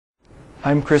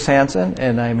I'm Chris Hansen,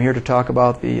 and I'm here to talk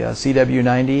about the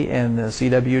CW-90 and the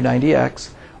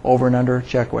CW-90X over and under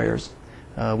Checkweighers.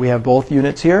 We have both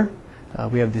units here.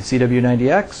 We have the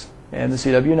CW-90X and the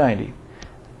CW-90.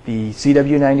 The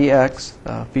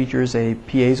CW-90X features a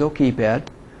piezo keypad,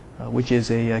 which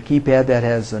is a keypad that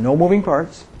has no moving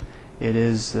parts. It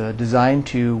is designed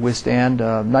to withstand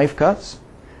knife cuts.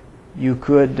 You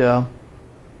could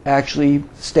actually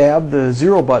stab the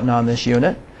 0 button on this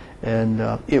unit,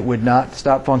 and it would not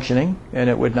stop functioning, and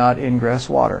it would not ingress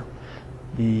water.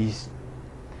 The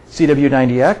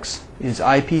CW-90X is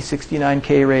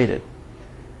IP69K rated.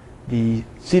 The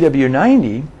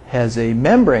CW-90 has a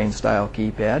membrane style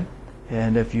keypad,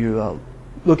 and if you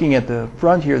looking at the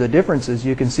front here, the differences,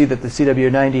 you can see that the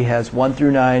CW-90 has 1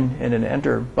 through 9 and an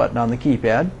enter button on the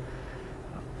keypad.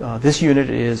 This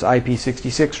unit is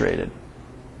IP66 rated.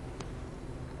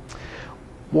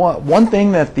 One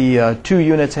thing that the two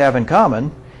units have in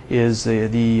common is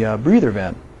the breather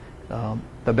vent.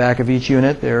 The back of each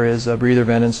unit there is a breather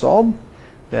vent installed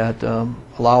that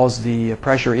allows the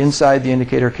pressure inside the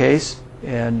indicator case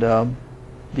and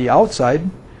the outside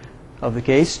of the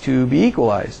case to be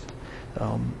equalized.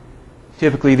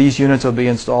 Typically these units will be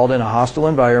installed in a hostile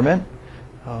environment.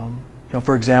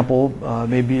 For example,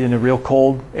 maybe in a real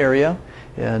cold area,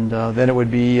 and then it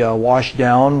would be washed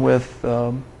down with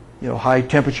high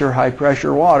temperature, high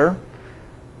pressure water.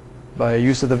 By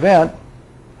use of the vent,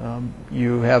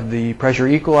 you have the pressure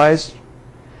equalized,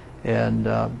 and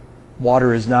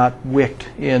water is not wicked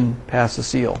in past the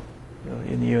seal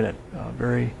in the unit.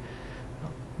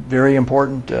 Very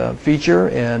important feature,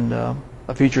 and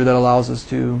a feature that allows us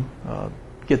to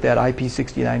get that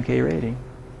IP69K rating.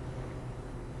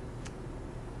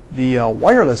 The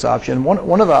wireless option,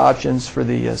 one of the options for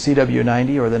the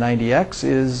CW-90 or the 90X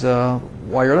is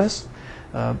wireless.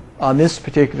 On this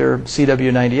particular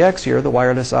CW-90X here, the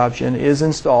wireless option is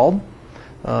installed.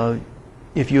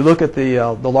 If you look at the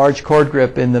large cord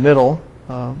grip in the middle,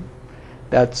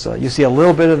 you see a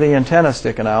little bit of the antenna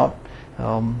sticking out.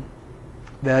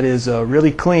 That is a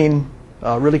really clean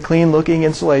looking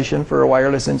installation for a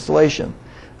wireless installation.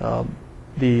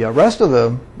 The rest of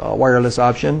the wireless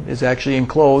option is actually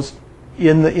enclosed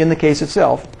in the case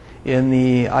itself in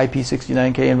the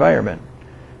IP69K environment.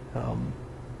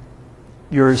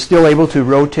 You're still able to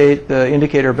rotate the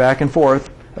indicator back and forth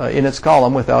in its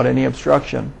column without any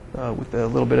obstruction with a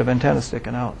little bit of antenna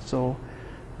sticking out. So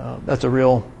that's a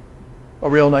real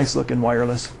nice looking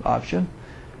wireless option.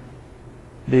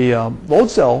 The load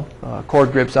cell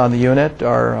cord grips on the unit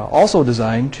are also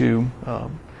designed to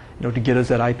get us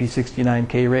that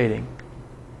IP69K rating.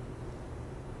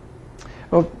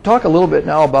 We'll talk a little bit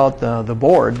now about the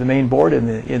board, the main board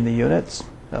in the units,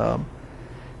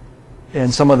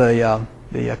 and some of the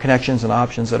connections and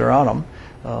options that are on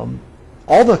them.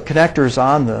 All the connectors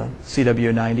on the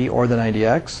CW-90 or the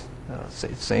 90X,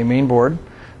 same main board,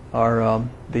 are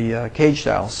the cage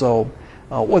style. So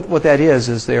what that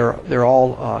is they're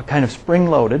all kind of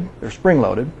spring-loaded. They're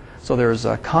spring-loaded. So there's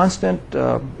a constant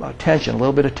tension, a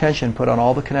little bit of tension put on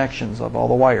all the connections of all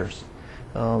the wires.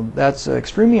 That's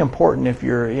extremely important if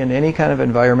you're in any kind of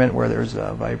environment where there's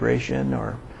vibration,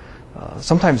 or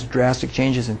sometimes drastic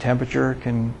changes in temperature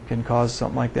can cause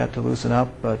something like that to loosen up.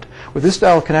 But with this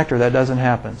style of connector, that doesn't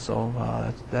happen. So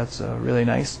that's really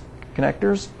nice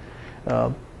connectors.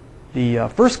 The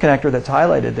first connector that's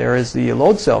highlighted there is the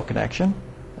load cell connection.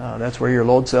 That's where your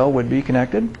load cell would be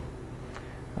connected.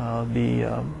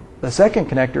 The second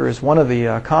connector is one of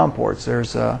the COM ports.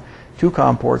 There's 2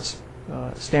 COM ports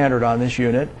standard on this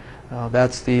unit.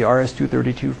 That's the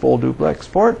RS-232 full duplex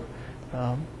port.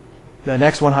 The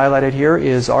next one highlighted here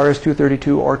is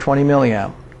RS-232 or 20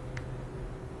 milliamp.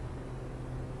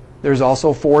 There's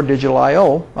also 4 digital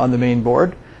I/O on the main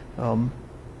board.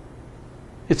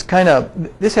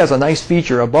 This has a nice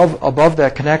feature above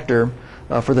that connector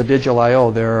for the digital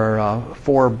I/O. There are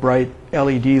 4 bright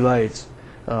LED lights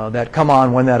that come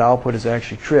on when that output is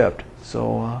actually tripped.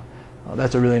 So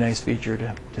that's a really nice feature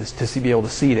to be able to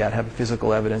see that, have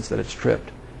physical evidence that it's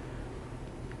tripped.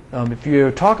 If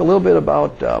you talk a little bit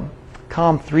about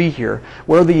COM3 here,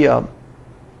 where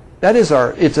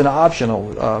it's an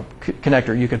optional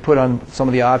connector you could put on some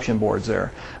of the option boards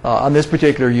there. On this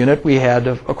particular unit, we had,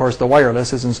 of course, the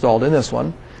wireless is installed in this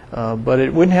one, but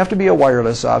it wouldn't have to be a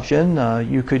wireless option.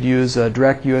 You could use a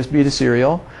direct USB to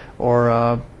serial,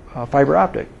 or fiber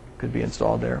optic could be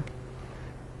installed there.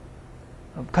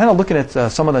 I'm kind of looking at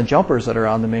some of the jumpers that are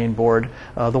on the main board.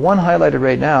 The one highlighted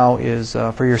right now is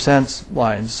for your sense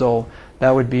lines. So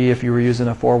that would be if you were using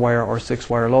a 4-wire or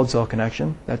 6-wire load cell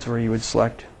connection. That's where you would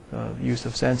select use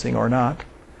of sensing or not.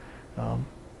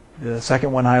 The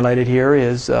second one highlighted here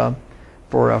is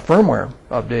for firmware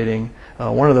updating.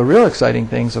 One of the real exciting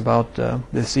things about the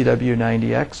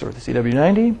CW-90X or the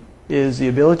CW-90 is the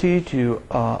ability to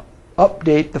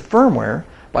update the firmware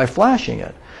by flashing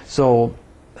it. So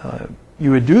you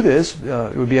would do this,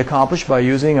 it would be accomplished by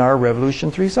using our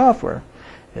Revolution 3 software.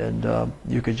 And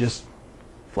you could just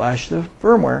flash the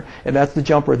firmware, and that's the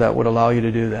jumper that would allow you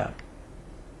to do that.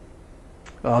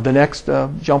 The next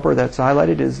jumper that's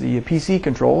highlighted is the PC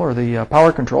control, or the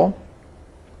power control.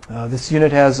 This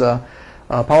unit has a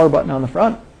power button on the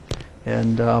front,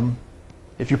 and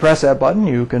if you press that button,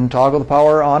 you can toggle the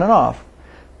power on and off,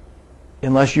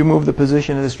 unless you move the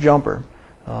position of this jumper.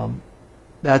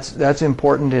 That's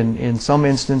important. In some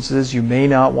instances, you may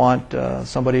not want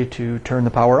somebody to turn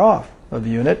the power off of the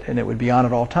unit, and it would be on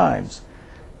at all times.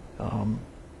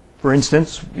 For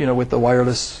instance, with the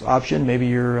wireless option, maybe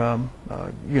you're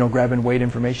grabbing weight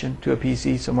information to a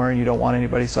PC somewhere, and you don't want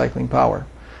anybody cycling power.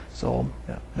 So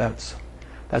that's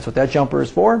what that jumper is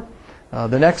for.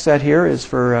 The next set here is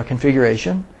for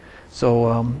configuration.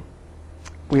 So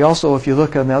we also, if you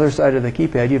look on the other side of the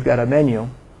keypad, you've got a menu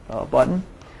button.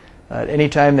 At any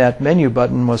time that menu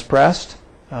button was pressed,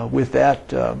 with that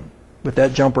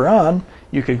jumper on,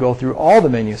 you could go through all the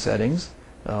menu settings.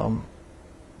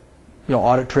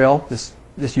 Audit trail. This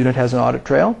unit has an audit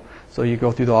trail, so you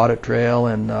go through the audit trail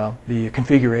and the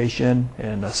configuration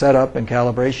and setup and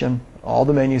calibration. All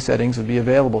the menu settings would be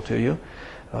available to you.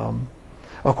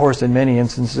 Of course, in many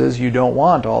instances, you don't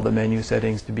want all the menu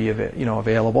settings to be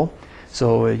available,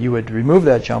 so you would remove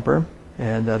that jumper,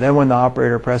 and then when the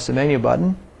operator pressed the menu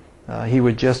button, he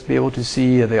would just be able to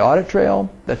see the audit trail,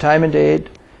 the time and date,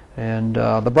 and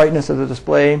the brightness of the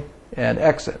display, and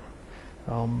exit.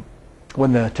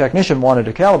 When the technician wanted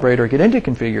to calibrate or get into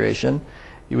configuration,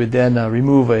 you would then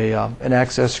remove an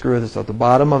access screw that's at the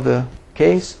bottom of the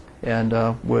case, and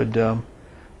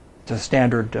it's a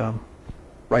standard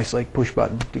Rice-Lake push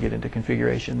button to get into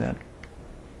configuration then.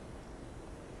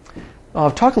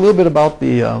 I'll talk a little bit about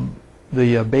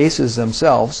the bases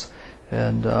themselves,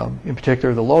 and in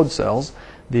particular the load cells.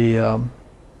 The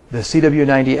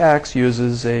CW-90X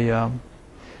uses a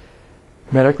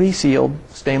hermetically sealed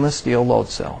stainless steel load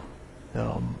cell.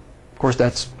 Of course,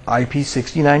 that's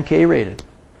IP69K rated.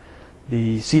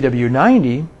 The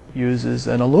CW-90 uses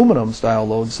an aluminum style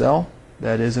load cell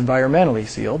that is environmentally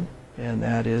sealed, and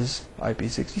that is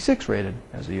IP66 rated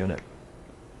as a unit.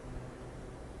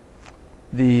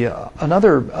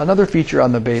 Another feature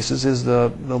on the bases is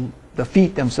the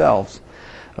feet themselves.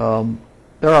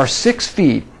 There are 6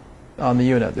 feet on the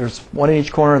unit. There's 1 in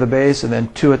each corner of the base and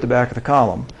then 2 at the back of the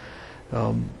column.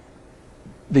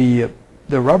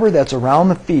 The rubber that's around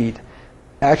the feet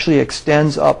actually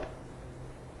extends up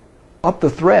the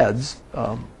threads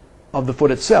of the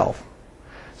foot itself.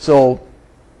 So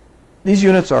these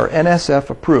units are NSF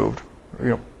approved,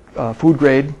 food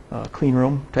grade, clean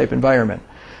room type environment.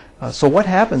 So what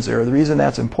happens there, the reason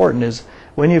that's important is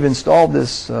when you've installed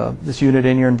this unit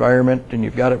in your environment and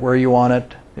you've got it where you want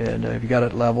it, and you've got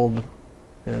it leveled,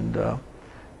 and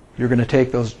you're going to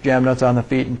take those jam nuts on the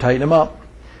feet and tighten them up.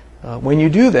 When you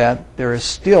do that, there is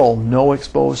still no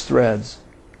exposed threads.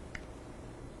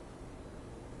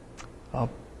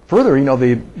 Further,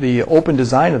 the open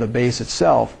design of the base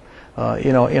itself,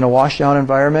 in a washdown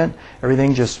environment,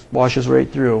 everything just washes right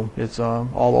through. It's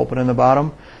all open in the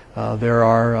bottom. There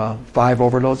are 5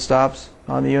 overload stops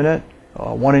on the unit,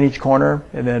 1 in each corner,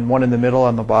 and then 1 in the middle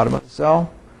on the bottom of the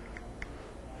cell.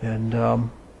 And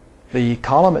the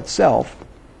column itself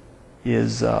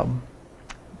is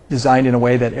designed in a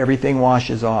way that everything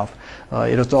washes off.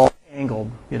 It's all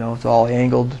angled, it's all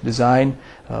angled design.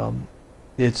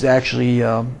 It's actually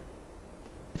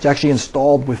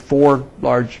installed with 4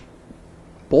 large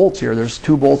bolts here. There's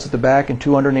 2 bolts at the back and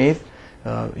 2 underneath.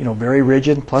 Very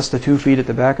rigid, plus the 2 feet at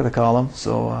the back of the column.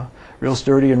 So real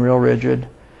sturdy and real rigid,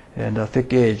 and thick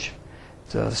gauge.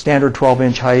 It's a standard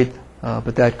 12-inch height,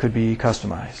 but that could be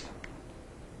customized.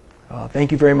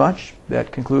 Thank you very much.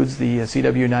 That concludes the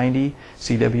CW-90,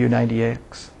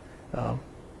 CW-90X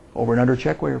over and under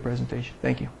Checkweighers presentation.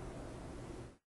 Thank you.